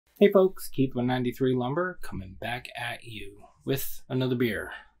Hey folks, Keith193 Lumber coming back at you with another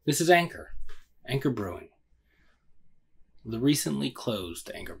beer. This is Anchor Brewing. The recently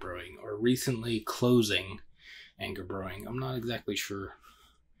closed Anchor Brewing, or recently closing Anchor Brewing. I'm not exactly sure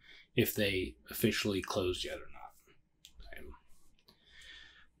if they officially closed yet or not. I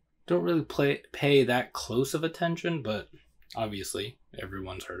don't really pay that close of attention, but obviously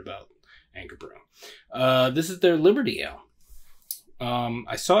everyone's heard about Anchor Brewing. This is their Liberty Ale.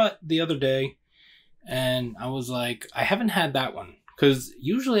 I saw it the other day and I was like, I haven't had that one because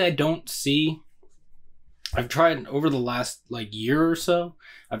usually I don't see. I've tried over the last year or so.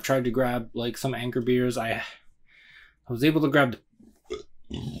 I've tried to grab some Anchor beers. I was able to grab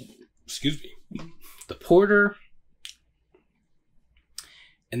the porter,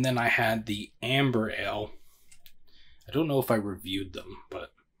 and then I had the amber ale. I don't know if I reviewed them,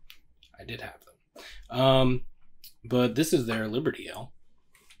 but I did have them. But this is their Liberty Ale,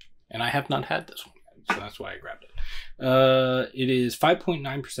 and I have not had this one yet, so that's why I grabbed it. It is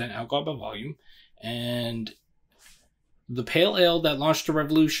 5.9% alcohol by volume, and the pale ale that launched a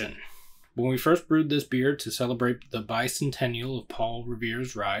revolution. When we first brewed this beer to celebrate the bicentennial of Paul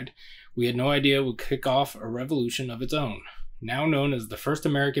Revere's ride, we had no idea it would kick off a revolution of its own. Now known as the first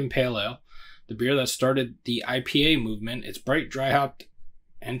American pale ale, the beer that started the IPA movement, it's bright, dry hopped,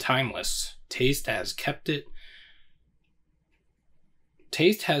 and timeless. Taste has kept it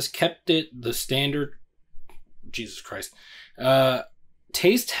the standard. Jesus Christ. Now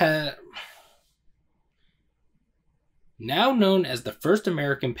known as the first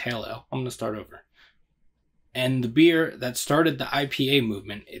American pale ale. I'm going to start over. And the beer that started the IPA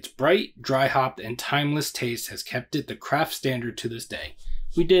movement, its bright, dry hopped, and timeless taste has kept it the craft standard to this day.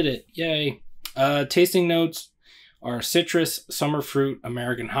 We did it. Yay. Tasting notes are citrus, summer fruit,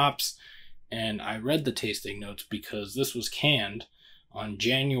 American hops. And I read the tasting notes because this was canned on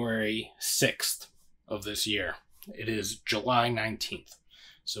January 6th of this year. It is July 19th.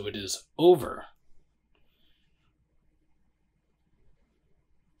 So it is over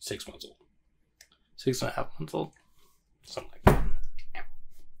 6 months old. 6.5 months old. Something like that. Yeah.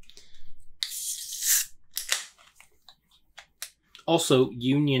 Also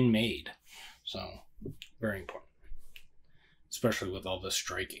union made. So very important. Especially with all the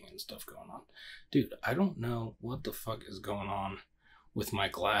striking and stuff going on. Dude, I don't know what the fuck is going on with my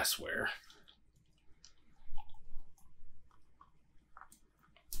glassware.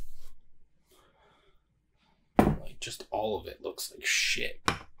 Just all of it looks like shit.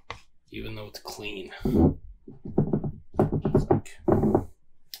 Even though it's clean. It's like, but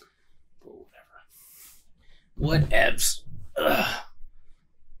whatever. Whatevs. Ugh.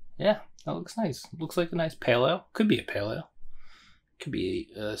 Yeah, that looks nice. Looks like a nice pale ale. Could be a pale ale. Could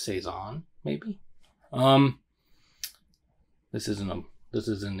be a saison, maybe. This isn't a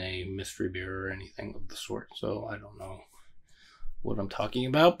mystery beer or anything of the sort, so I don't know what I'm talking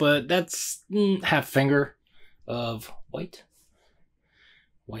about, but that's half finger of white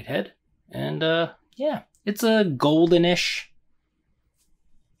head, and yeah, it's a goldenish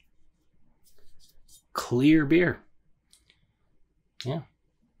clear beer. Yeah,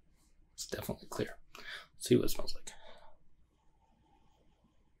 it's definitely clear. Let's see what it smells like.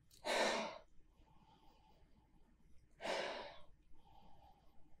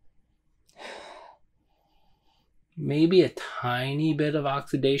 Maybe a tiny bit of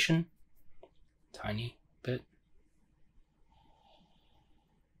oxidation. Tiny bit.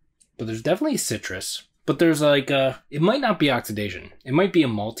 But there's definitely citrus. But there's it might not be oxidation. It might be a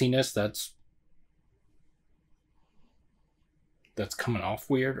maltiness that's coming off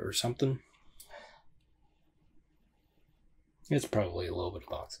weird or something. It's probably a little bit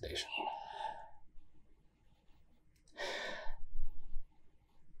of oxidation.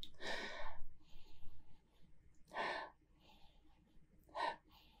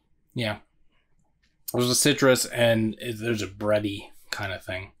 Yeah. There's a citrus and there's a bready kind of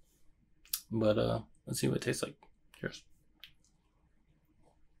thing. But let's see what it tastes like. Cheers.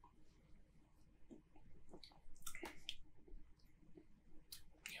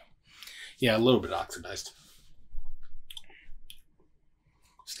 Yeah, a little bit oxidized.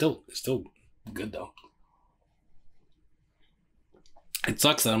 It's still good though. It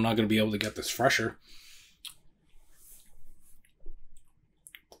sucks that I'm not going to be able to get this fresher.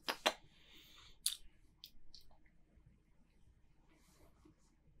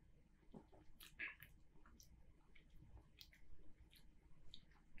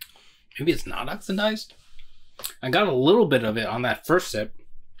 Maybe it's not oxidized. I got a little bit of it on that first sip,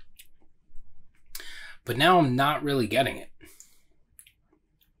 but now I'm not really getting it.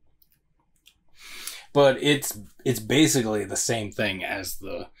 But it's basically the same thing as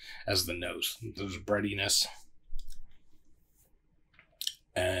the nose. There's breadiness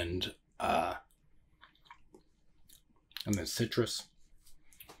and then citrus.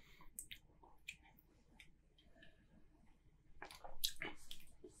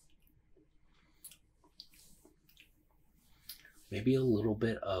 Maybe a little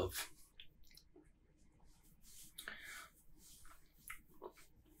bit of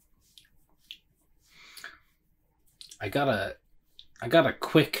I got a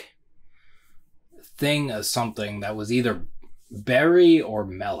quick thing of something that was either berry or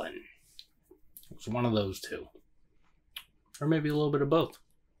melon. It was one of those two. Or maybe a little bit of both.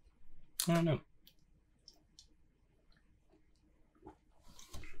 I don't know.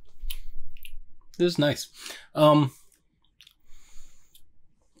 This is nice. There's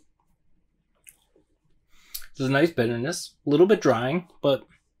a nice bitterness, a little bit drying, but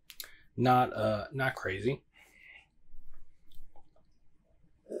not crazy.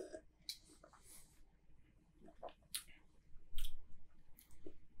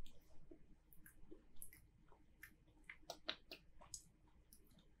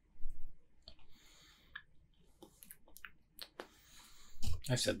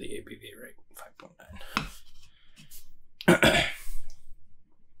 I said the ABV rate, 5.9.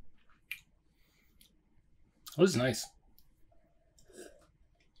 It was nice.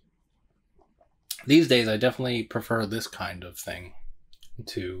 These days, I definitely prefer this kind of thing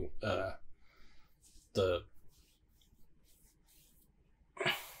to the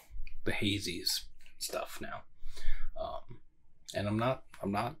hazies stuff now. And I'm not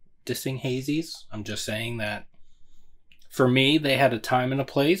dissing hazies. I'm just saying that for me, they had a time and a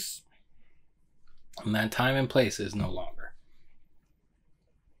place, and that time and place is no longer.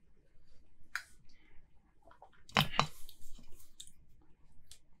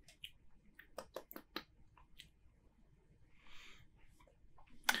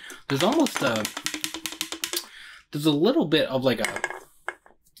 There's almost there's a little bit of like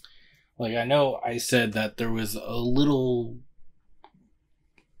I know I said that there was a little,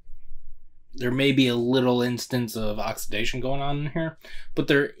 there may be a little instance of oxidation going on in here, but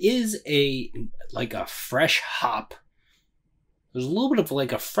there is a fresh hop. There's a little bit of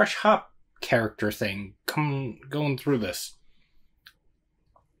like a fresh hop character thing going through this.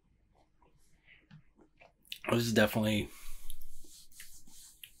 This is definitely,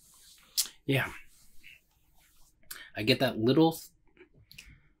 yeah. I get that little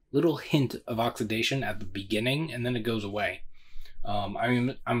hint of oxidation at the beginning, and then it goes away. I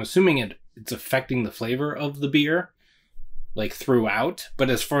mean, I'm assuming it's affecting the flavor of the beer, like throughout. But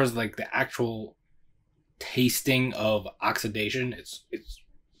as far as like the actual tasting of oxidation, it's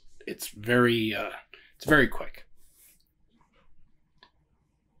very quick.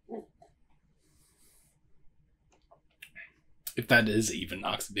 If that is even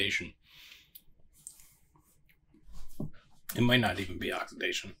oxidation. It might not even be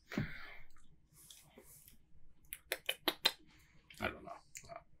oxidation. I don't know.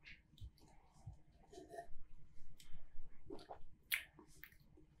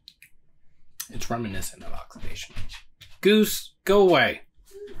 It's reminiscent of oxidation. Goose, go away.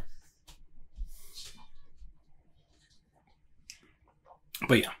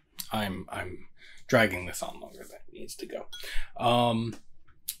 But yeah, I'm dragging this on longer than it needs to go.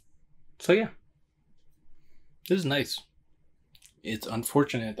 So yeah, this is nice. It's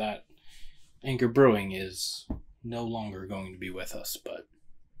unfortunate that Anchor Brewing is no longer going to be with us,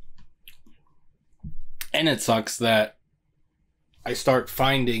 and it sucks that I start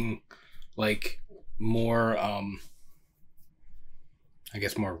finding like more, I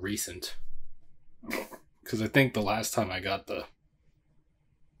guess more recent, because I think the last time I got the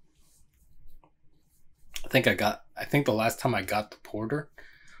porter,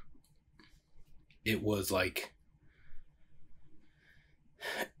 it was like,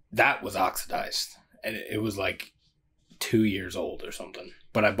 that was oxidized, and it was like 2 years old or something.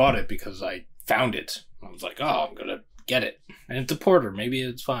 But I bought it because I found it. I was like, oh, I'm gonna get it, and it's a porter. Maybe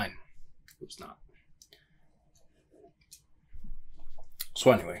it's fine. It was not.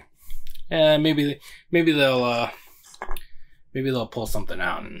 So anyway, maybe they'll pull something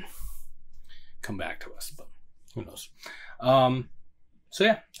out and come back to us, but who knows. So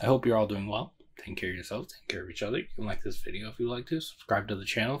yeah, I hope you're all doing well. Take care of yourselves, take care of each other. You can like this video if you like to. Subscribe to the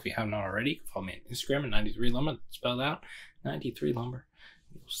channel if you haven't already. Follow me on Instagram at 93lumber, spelled out 93lumber.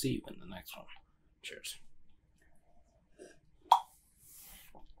 We'll see you in the next one. Cheers.